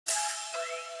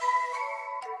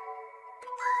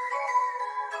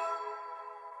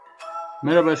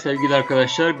Merhaba sevgili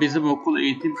arkadaşlar. Bizim okul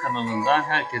eğitim kanalından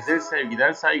herkese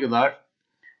sevgiler, saygılar.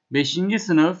 5.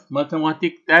 sınıf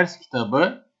matematik ders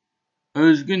kitabı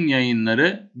Özgün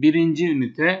Yayınları 1.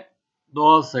 ünite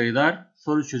doğal sayılar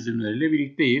soru çözümleriyle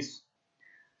birlikteyiz.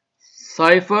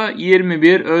 Sayfa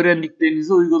 21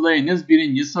 öğrendiklerinizi uygulayınız.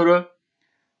 1. soru.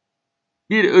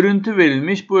 Bir örüntü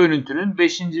verilmiş. Bu örüntünün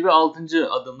 5. ve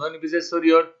 6. adımlarını bize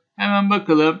soruyor. Hemen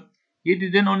bakalım.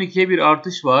 7'den 12'ye bir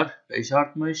artış var. 5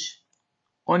 artmış.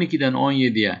 12'den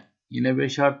 17'ye yine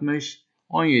 5 artmış.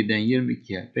 17'den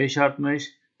 22'ye 5 artmış.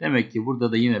 Demek ki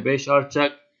burada da yine 5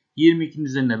 artacak. 22'nin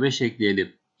üzerine 5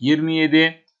 ekleyelim.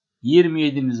 27.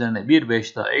 27'nin üzerine bir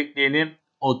 5 daha ekleyelim.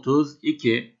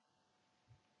 32.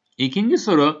 İkinci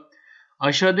soru.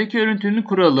 Aşağıdaki örüntünün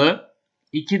kuralı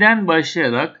 2'den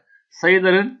başlayarak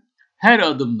sayıların her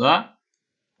adımda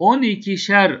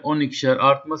 12'şer 12'şer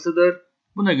artmasıdır.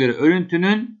 Buna göre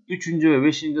örüntünün 3. ve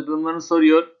 5. adımlarını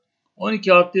soruyor.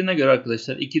 12 arttığına göre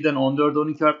arkadaşlar 2'den 14'e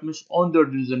 12 artmış.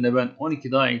 14'ün üzerine ben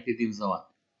 12 daha eklediğim zaman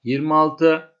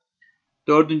 26.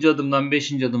 4. adımdan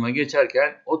 5. adıma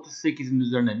geçerken 38'in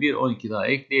üzerine bir 12 daha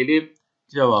ekleyelim.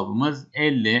 Cevabımız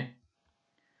 50.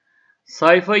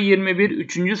 Sayfa 21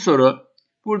 3. soru.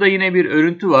 Burada yine bir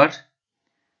örüntü var.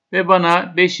 Ve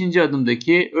bana 5.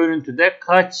 adımdaki örüntüde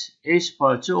kaç eş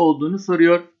parça olduğunu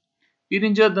soruyor.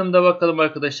 1. adımda bakalım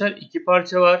arkadaşlar 2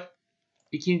 parça var.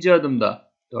 2.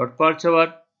 adımda 4 parça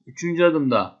var. 3.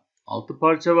 adımda 6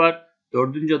 parça var.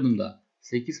 4. adımda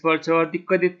 8 parça var.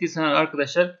 Dikkat ettiyseniz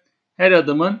arkadaşlar her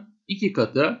adımın 2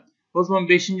 katı. O zaman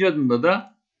 5. adımda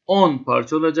da 10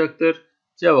 parça olacaktır.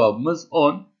 Cevabımız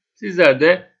 10. Sizler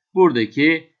de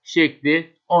buradaki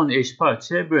şekli 10 eş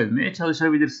parçaya bölmeye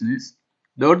çalışabilirsiniz.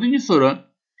 4. soru.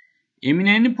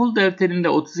 Emine'nin pul defterinde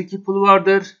 32 pul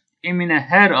vardır. Emine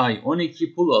her ay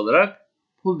 12 pul alarak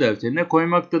pul defterine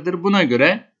koymaktadır. Buna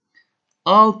göre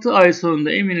 6 ay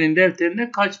sonunda Emine'nin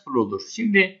defterinde kaç pul olur?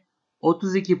 Şimdi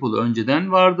 32 pul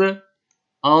önceden vardı.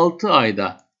 6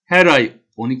 ayda her ay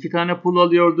 12 tane pul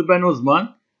alıyordu. Ben o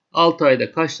zaman 6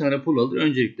 ayda kaç tane pul alır?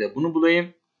 Öncelikle bunu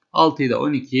bulayım. 6'yı da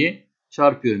 12'yi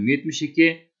çarpıyorum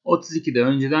 72. 32 de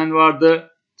önceden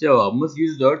vardı. Cevabımız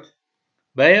 104.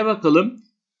 B'ye bakalım.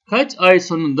 Kaç ay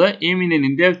sonunda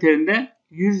Emine'nin defterinde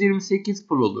 128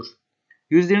 pul olur?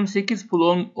 128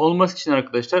 pul olması için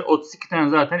arkadaşlar 32 tane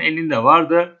zaten elinde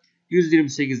vardı.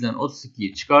 128'den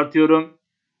 32'yi çıkartıyorum.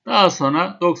 Daha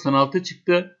sonra 96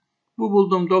 çıktı. Bu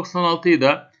bulduğum 96'yı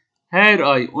da her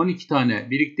ay 12 tane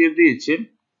biriktirdiği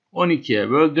için 12'ye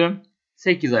böldüm.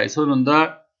 8 ay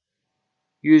sonunda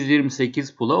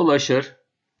 128 pula ulaşır.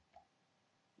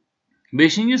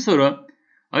 5. soru.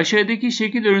 Aşağıdaki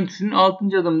şekil örüntüsünün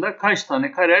 6. adımda kaç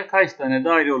tane kare, kaç tane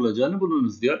daire olacağını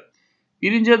bulunuz diyor.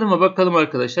 1. adıma bakalım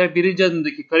arkadaşlar. 1.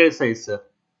 adımdaki kare sayısı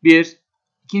 1.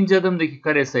 2. adımdaki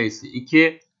kare sayısı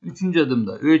 2. 3.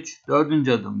 adımda 3. 4.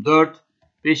 adım 4.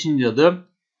 5. adım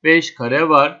 5 kare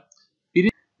var.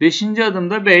 5.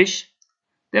 adımda 5.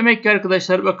 Demek ki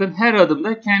arkadaşlar bakın her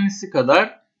adımda kendisi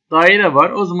kadar daire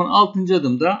var. O zaman 6.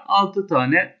 adımda 6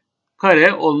 tane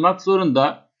kare olmak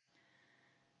zorunda.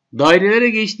 Dairelere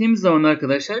geçtiğimiz zaman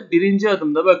arkadaşlar 1.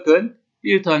 adımda bakın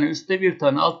bir tane üstte bir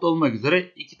tane altta olmak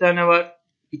üzere 2 tane var.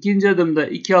 2. adımda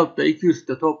 2 altta 2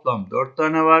 üstte toplam 4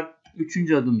 tane var.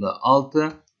 3. adımda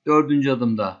 6. 4.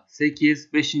 adımda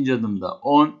 8. 5. adımda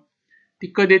 10.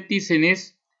 Dikkat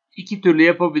ettiyseniz iki türlü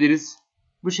yapabiliriz.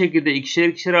 Bu şekilde ikişer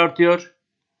ikişer artıyor.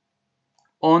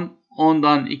 10.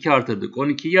 10'dan 2 artırdık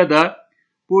 12 ya da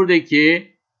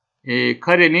buradaki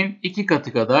karenin 2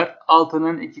 katı kadar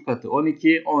 6'nın 2 katı 12.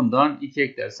 10'dan 2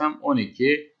 eklersem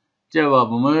 12.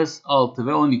 Cevabımız 6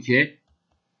 ve 12.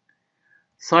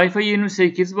 Sayfa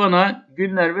 28 bana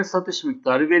günler ve satış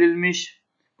miktarı verilmiş.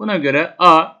 Buna göre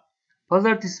A.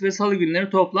 Pazartesi ve salı günleri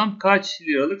toplam kaç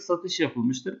liralık satış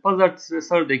yapılmıştır? Pazartesi ve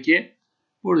salıdaki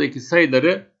buradaki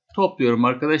sayıları topluyorum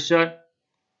arkadaşlar.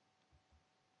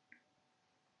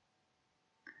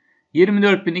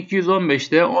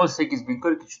 24.215'te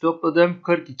 18.043 topladım.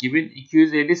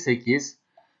 42.258.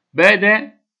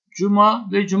 B'de Cuma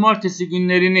ve Cumartesi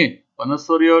günlerini bana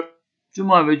soruyor.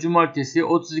 Cuma ve Cumartesi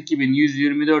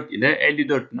 32.124 ile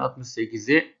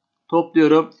 54.068'i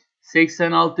topluyorum.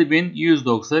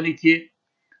 86.192.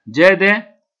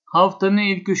 C'de haftanın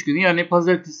ilk 3 günü yani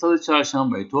Pazartesi, Salı,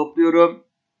 Çarşambayı topluyorum.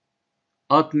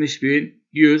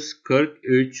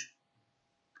 60.143.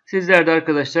 Sizler de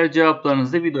arkadaşlar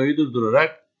cevaplarınızı videoyu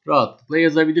durdurarak rahatlıkla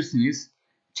yazabilirsiniz.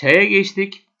 Ç'ye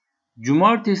geçtik.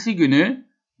 Cumartesi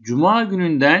günü Cuma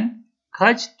gününden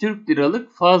kaç Türk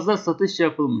liralık fazla satış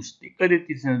yapılmış? Dikkat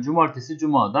ettiyseniz Cumartesi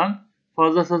Cuma'dan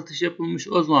fazla satış yapılmış.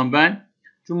 O zaman ben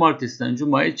Cumartesiden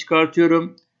Cuma'yı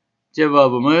çıkartıyorum.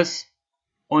 Cevabımız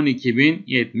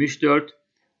 12.074.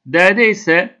 D'de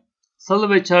ise salı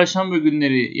ve çarşamba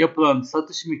günleri yapılan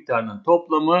satış miktarının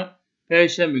toplamı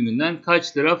perşembe günden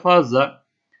kaç lira fazla?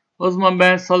 O zaman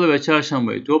ben salı ve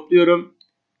çarşambayı topluyorum.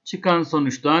 Çıkan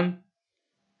sonuçtan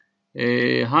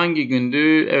hangi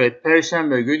gündü? Evet,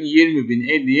 perşembe gün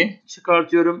 20.050'yi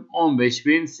çıkartıyorum.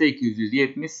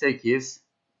 15.878.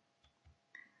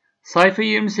 Sayfa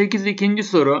 28 ikinci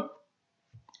soru.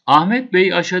 Ahmet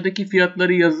Bey aşağıdaki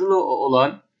fiyatları yazılı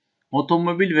olan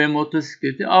otomobil ve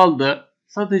motosikleti aldı.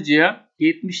 Satıcıya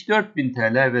 74.000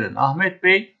 TL veren Ahmet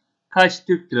Bey kaç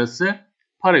Türk lirası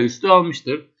para üstü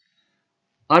almıştır?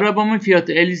 Arabamın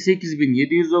fiyatı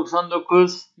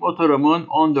 58.799, motorumun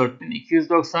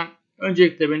 14.290.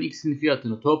 Öncelikle ben ikisinin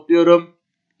fiyatını topluyorum.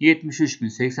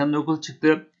 73.089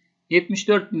 çıktı.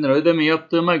 74.000 lira ödeme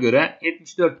yaptığıma göre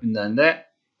 74.000'den de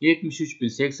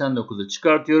 73.089'u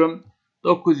çıkartıyorum.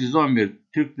 911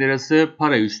 Türk lirası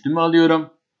para üstümü alıyorum.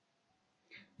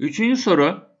 Üçüncü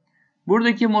soru.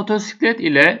 Buradaki motosiklet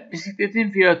ile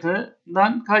bisikletin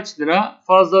fiyatından kaç lira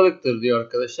fazlalıktır diyor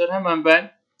arkadaşlar. Hemen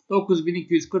ben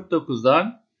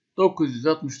 9.249'dan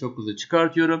 969'u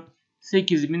çıkartıyorum.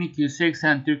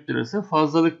 8.280 Türk lirası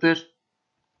fazlalıktır.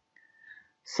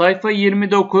 Sayfa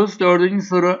 29 dördüncü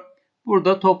soru.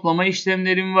 Burada toplama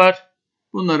işlemlerim var.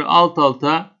 Bunları alt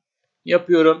alta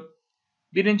yapıyorum.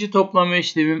 Birinci toplama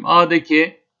işlemim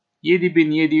A'daki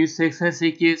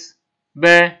 7.788,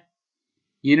 B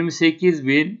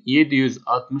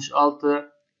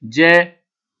 28.766, C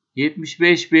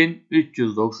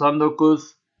 75.399,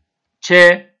 Ç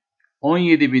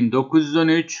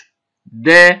 17.913,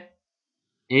 D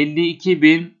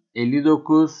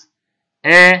 52.059,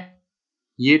 E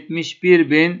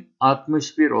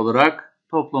 71.061 olarak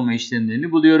toplama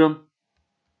işlemlerini buluyorum.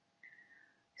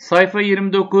 Sayfa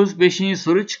 29 5.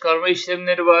 soru çıkarma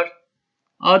işlemleri var.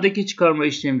 A'daki çıkarma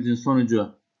işlemimizin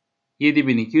sonucu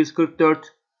 7.244,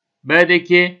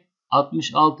 B'deki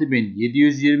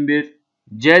 66.721,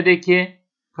 C'deki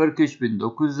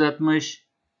 43.960,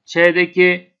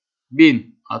 Ç'deki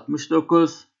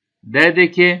 1069,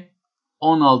 D'deki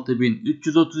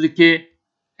 16.332,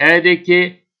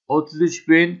 E'deki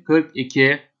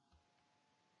 33.042.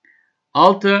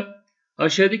 6.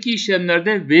 Aşağıdaki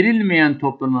işlemlerde verilmeyen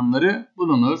toplananları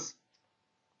bulunuz.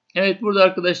 Evet, burada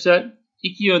arkadaşlar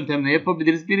iki yöntemle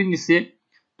yapabiliriz. Birincisi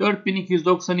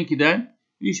 4292'den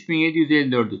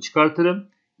 3754'ü çıkartırım.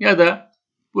 Ya da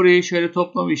burayı şöyle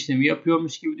toplama işlemi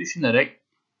yapıyormuş gibi düşünerek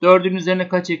 4'ün üzerine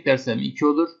kaç eklersem 2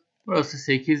 olur.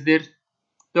 Burası 8'dir.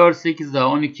 4, 8 daha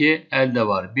 12, elde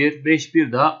var 1. 5,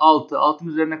 1 daha 6. 6'ın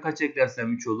üzerine kaç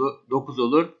eklersem 3 olur. 9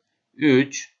 olur.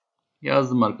 3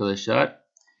 yazdım arkadaşlar.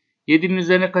 7'nin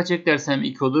üzerine kaç eklersem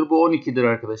 2 olur. Bu 12'dir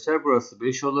arkadaşlar. Burası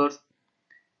 5 olur.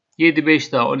 7,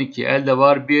 5 daha 12, elde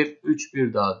var 1. 3,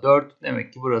 1 daha 4.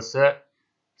 Demek ki burası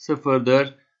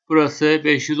 0'dır. Burası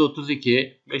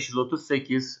 532,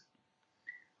 538.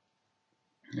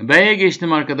 B'ye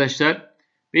geçtim arkadaşlar.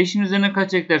 5'in üzerine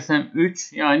kaç eklersem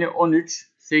 3, yani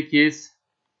 13, 8.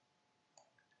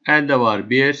 Elde var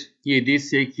 1, 7,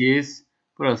 8.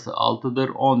 Burası 6'dır.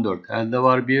 14, elde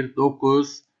var 1,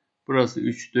 9. Burası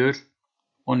 3'tür.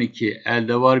 12,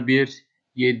 elde var 1,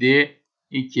 7,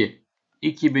 2.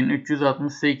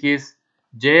 2368.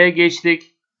 C'ye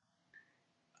geçtik.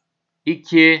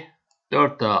 2,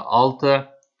 4 daha 6.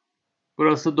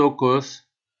 Burası 9.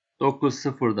 9,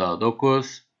 0 daha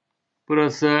 9.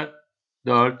 Burası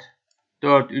 4.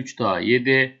 4, 3 daha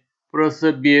 7.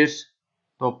 Burası 1.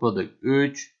 Topladık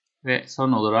 3. Ve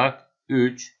son olarak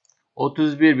 3.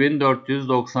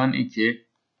 31.492.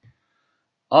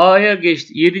 A'ya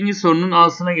geçtik. 7. sorunun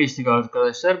A'sına geçtik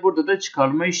arkadaşlar. Burada da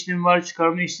çıkarma işlemi var.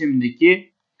 Çıkarma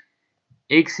işlemindeki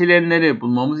eksilenleri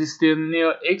bulmamız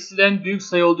isteniyor. Eksilen büyük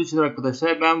sayı olduğu için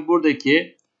arkadaşlar ben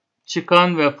buradaki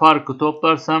çıkan ve farkı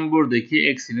toplarsam buradaki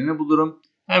eksileni bulurum.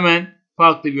 Hemen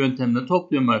farklı bir yöntemle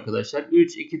topluyorum arkadaşlar.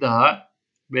 3, 2 daha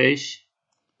 5,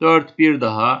 4, 1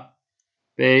 daha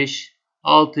 5,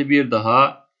 6, 1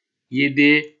 daha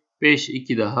 7, 5,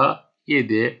 2 daha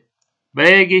 7.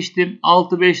 B'ye geçtim.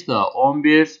 6, 5 daha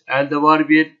 11. Elde var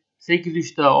 1. 8,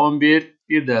 3 daha 11.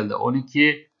 Bir de elde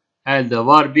 12. Elde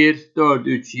var 1. 4,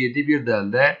 3, 7. Bir de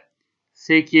elde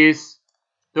 8.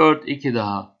 4, 2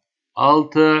 daha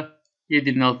 6.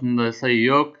 7'nin altında sayı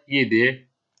yok. 7.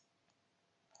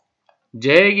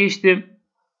 C'ye geçtim.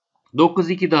 9,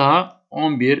 2 daha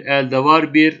 11. Elde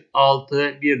var 1.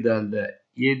 6. Bir de elde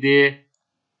 7.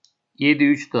 7,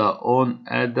 3 daha 10.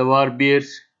 Elde var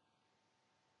 1.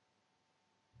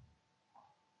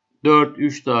 4,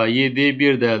 3 daha 7,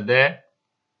 1 de elde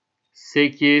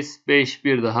 8, 5,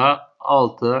 1 daha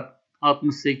 6,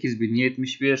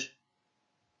 68.071.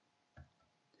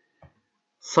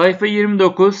 Sayfa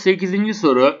 29, 8.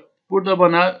 soru. Burada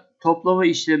bana toplama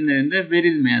işlemlerinde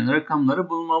verilmeyen rakamları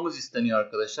bulmamız isteniyor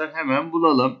arkadaşlar. Hemen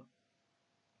bulalım.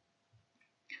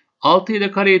 6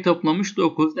 ile kareyi toplamış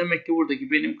 9. Demek ki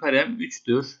buradaki benim karem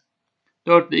 3'tür.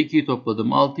 4 ile 2'yi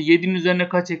topladım. 6. 7'nin üzerine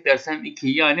kaç eklersem 2,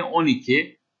 yani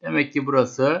 12. Demek ki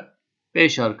burası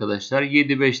 5 arkadaşlar.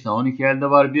 7, 5 daha 12 elde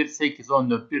var 1. 8,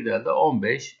 14, 1 elde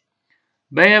 15.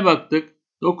 B'ye baktık.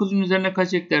 9'un üzerine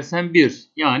kaç eklersem 1.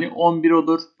 Yani 11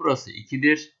 olur. Burası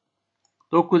 2'dir.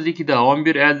 9, 2 daha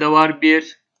 11 elde var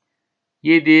 1.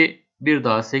 7, 1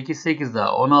 daha 8, 8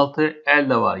 daha 16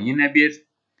 elde var yine 1.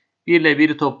 1 ile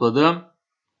 1'i topladım.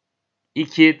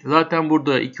 2. Zaten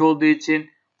burada 2 olduğu için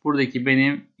buradaki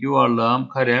benim yuvarlağım,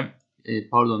 karem,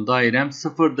 dairem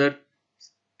 0'dır.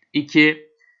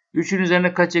 2. 3'ün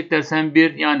üzerine kaç eklersen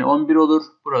 1, yani 11 olur.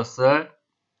 Burası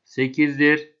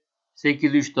 8'dir.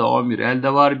 8, 3 daha 11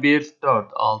 elde var 1.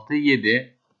 4, 6,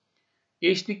 7.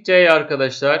 Geçtik C'ye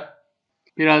arkadaşlar.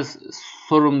 Biraz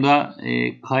sorumda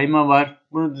kayma var.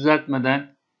 Bunu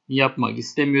düzeltmeden yapmak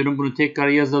istemiyorum. Bunu tekrar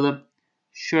yazalım.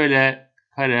 Şöyle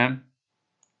karem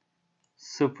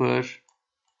 0,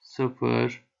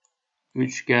 0,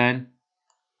 üçgen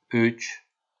 3,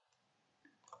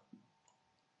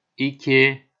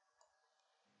 2,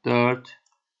 4.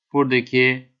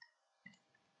 Buradaki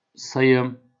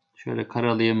sayım şöyle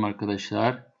karalayayım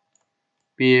arkadaşlar.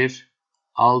 1,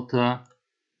 6.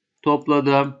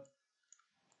 Topladım.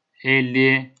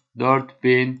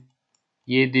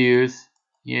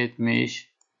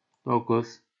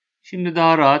 54.779. Şimdi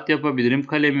daha rahat yapabilirim.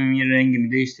 Kalemimin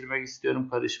rengini değiştirmek istiyorum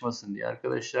karışmasın diye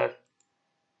arkadaşlar.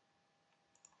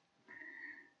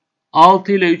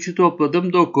 6 ile 3'ü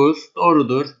topladım 9.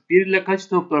 Doğrudur. 1 ile kaç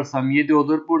toplarsam 7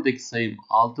 olur. Buradaki sayım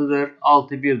 6'dır.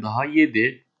 6, 1 daha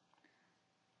 7.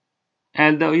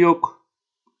 Elde yok.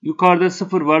 Yukarıda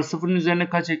 0 var. 0'ın üzerine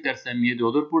kaç eklersem 7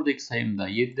 olur. Buradaki sayım da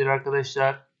 7'dir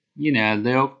arkadaşlar. Yine elde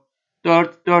yok.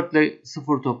 4. 4 ile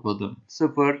 0 topladım.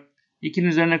 0. 2'nin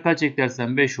üzerine kaç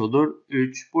eklersem 5 olur.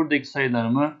 3. Buradaki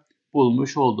sayılarımı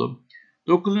bulmuş oldum.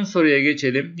 9. soruya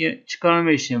geçelim.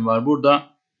 Çıkarma işlemi var.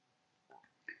 Burada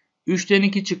 3'ten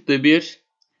 2 çıktı 1.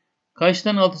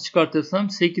 Kaçtan 6 çıkartırsam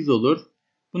 8 olur.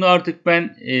 Bunu artık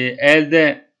ben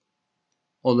elde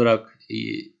olarak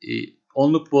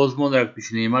onluk bozma olarak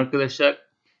düşüneyim arkadaşlar.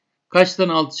 Kaçtan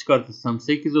 6 çıkartırsam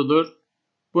 8 olur.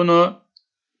 Bunu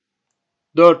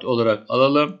 4 olarak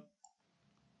alalım.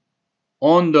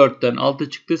 14'ten 6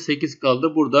 çıktı 8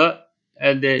 kaldı. Burada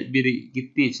elde 1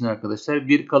 gittiği için arkadaşlar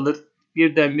 1 kalır.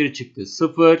 1'den 1 çıktı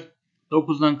 0.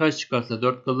 9'dan kaç çıkarsa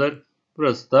 4 kalır.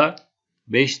 Burası da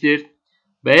 5'tir.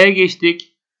 B'ye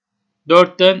geçtik.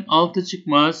 4'ten 6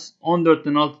 çıkmaz.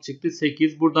 14'ten 6 çıktı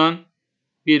 8. Buradan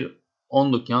bir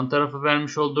onluk yan tarafı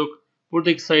vermiş olduk.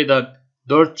 Buradaki sayıdan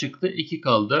 4 çıktı 2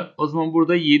 kaldı. O zaman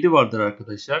burada 7 vardır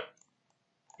arkadaşlar.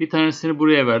 Bir tanesini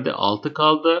buraya verdi 6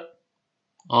 kaldı.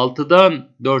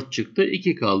 6'dan 4 çıktı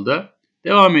 2 kaldı.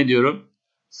 Devam ediyorum.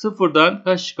 0'dan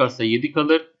kaç çıkarsa 7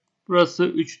 kalır. Burası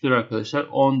 3'tür arkadaşlar.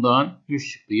 10'dan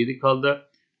 3 çıktı 7 kaldı.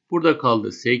 Burada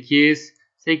kaldı 8.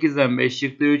 8'den 5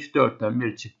 çıktı 3. 4'ten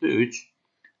 1 çıktı 3.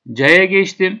 C'ye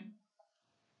geçtim.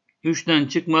 3'ten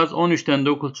çıkmaz. 13'ten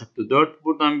 9 çıktı 4.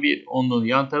 Buradan bir onluğu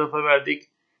yan tarafa verdik.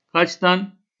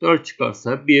 Kaçtan 4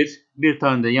 çıkarsa 1. Bir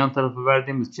tane de yan tarafa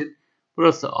verdiğimiz için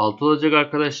burası 6 olacak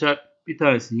arkadaşlar. Bir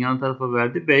tanesini yan tarafa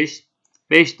verdi 5.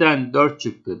 5'ten 4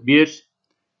 çıktı 1.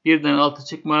 1'den 6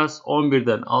 çıkmaz.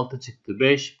 11'den 6 çıktı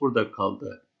 5. Burada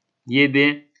kaldı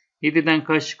 7. 7'den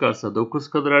kaç çıkarsa 9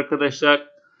 kalır arkadaşlar.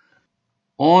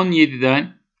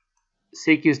 17'den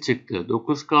 8 çıktı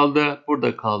 9 kaldı.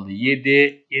 Burada kaldı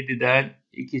 7. 7'den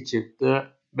 2 çıktı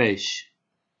 5.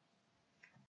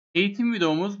 Eğitim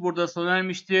videomuz burada sona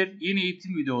ermiştir. Yeni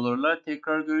eğitim videolarıyla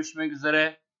tekrar görüşmek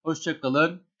üzere. Hoşça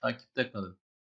kalın, takipte kalın.